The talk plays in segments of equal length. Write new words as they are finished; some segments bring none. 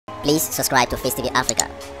Please subscribe to Facetv Africa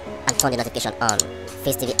and turn the notification on.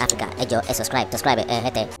 Facetv Africa, ẹ jọ̀ọ́ ẹ subscribe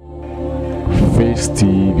hete.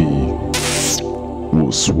 Facetv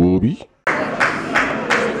Muswobi.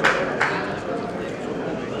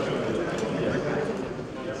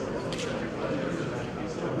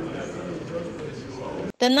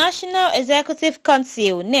 The National Executive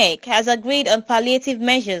Council, NEC, has agreed on palliative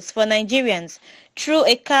measures for Nigerians through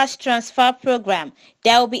a cash transfer program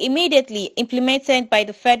that will be immediately implemented by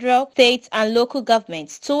the federal, state and local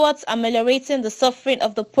governments towards ameliorating the suffering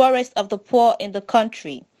of the poorest of the poor in the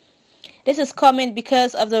country. This is coming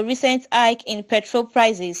because of the recent hike in petrol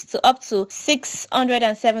prices to up to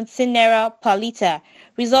 617 naira per litre,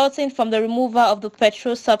 resulting from the removal of the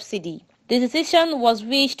petrol subsidy. The decision was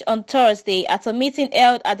reached on Thursday at a meeting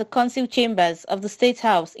held at the Council Chambers of the State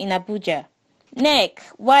House in Abuja. NEC,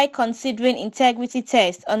 while considering integrity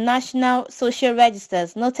tests on national social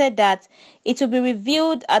registers, noted that it will be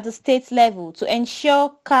reviewed at the state level to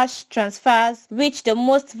ensure cash transfers reach the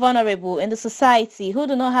most vulnerable in the society who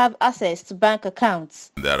do not have access to bank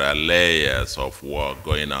accounts. There are layers of work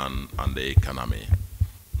going on the economy.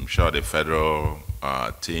 I'm sure the federal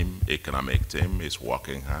economic team is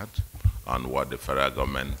working hard on what the federal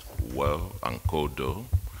government will and could do.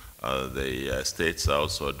 The states are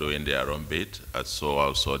also doing their own bit, and so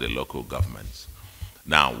also the local governments.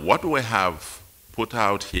 Now, what we have put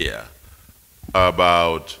out here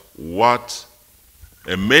about what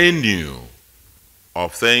a menu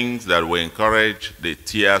of things that we encourage the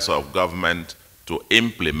tiers of government to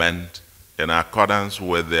implement in accordance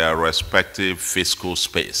with their respective fiscal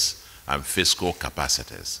space and fiscal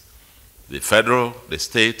capacities. The federal, the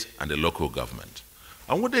state, and the local government.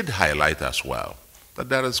 And we did highlight as well that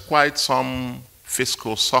there is quite some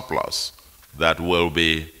fiscal surplus that will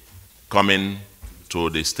be coming to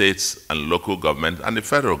the states and local government and the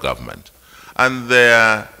federal government. And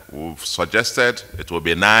there we've suggested it would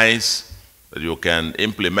be nice that you can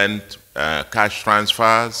implement cash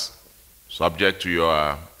transfers subject to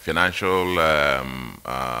your financial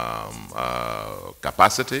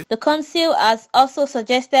capacity. The Council has also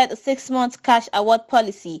suggested a 6-month cash award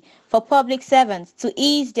policy for public servants to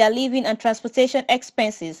ease their living and transportation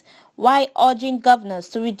expenses while urging governors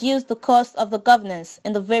to reduce the cost of the governance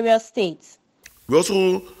in the various states. We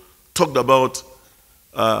also talked about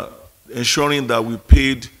ensuring that we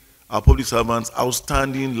paid our public servants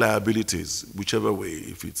outstanding liabilities, whichever way,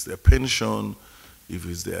 if it's their pension, if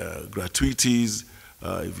it's their gratuities,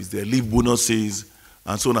 if it's their leave bonuses,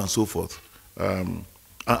 and so on and so forth.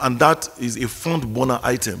 And that is a front burner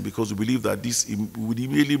item because we believe that this would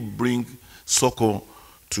immediately bring succor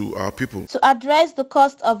to our people. To address the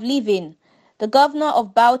cost of living, the governor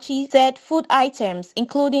of Bauchi said food items,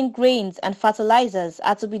 including grains and fertilizers,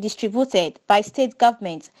 are to be distributed by state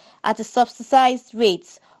governments at a subsidized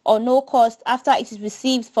rate or no cost after it is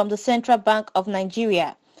received from the Central Bank of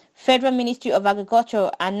Nigeria, Federal Ministry of Agriculture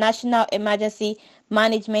and National Emergency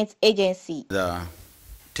Management Agency. The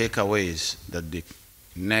takeaways that the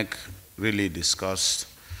NEC really discussed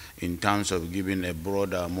in terms of giving a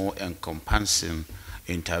broader, more encompassing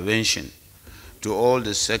intervention to all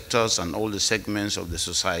the sectors and all the segments of the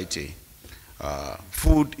society.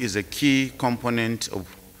 Food is a key component of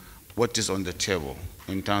what is on the table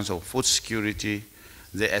in terms of food security,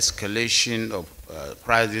 the escalation of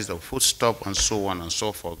prices of foodstuff and so on and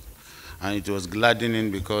so forth. And it was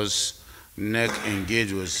gladdening because NEC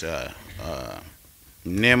engaged with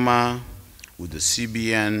NEMA, with the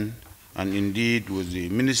CBN, and indeed with the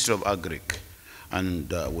Ministry of Agric.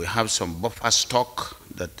 And we have some buffer stock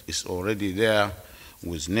that is already there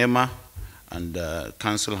with NEMA, and the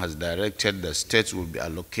Council has directed the states will be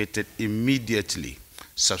allocated immediately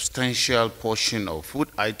substantial portion of food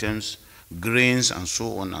items, grains, and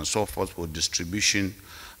so on and so forth for distribution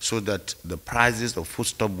so that the prices of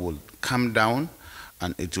foodstuff will come down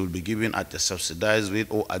and it will be given at a subsidized rate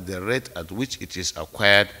or at the rate at which it is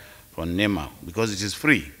acquired from NEMA because it is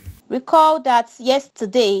free. Recall that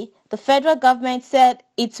yesterday, the federal government said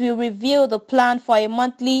it will review the plan for a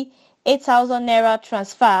monthly 8,000 naira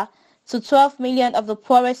transfer to 12 million of the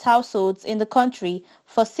poorest households in the country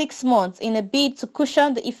for 6 months in a bid to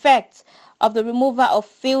cushion the effects of the removal of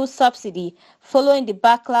fuel subsidy following the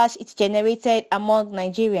backlash it generated among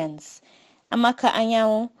Nigerians. Amaka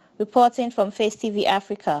Anyanwu, reporting from Facetv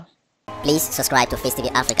Africa. Please subscribe to Facetv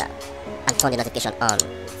Africa and turn the notification on.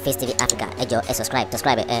 Facetv Africa, ẹ jọ̀ọ́ ẹ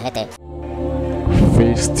subscribe hete.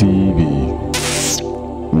 Facetv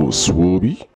Muswobi.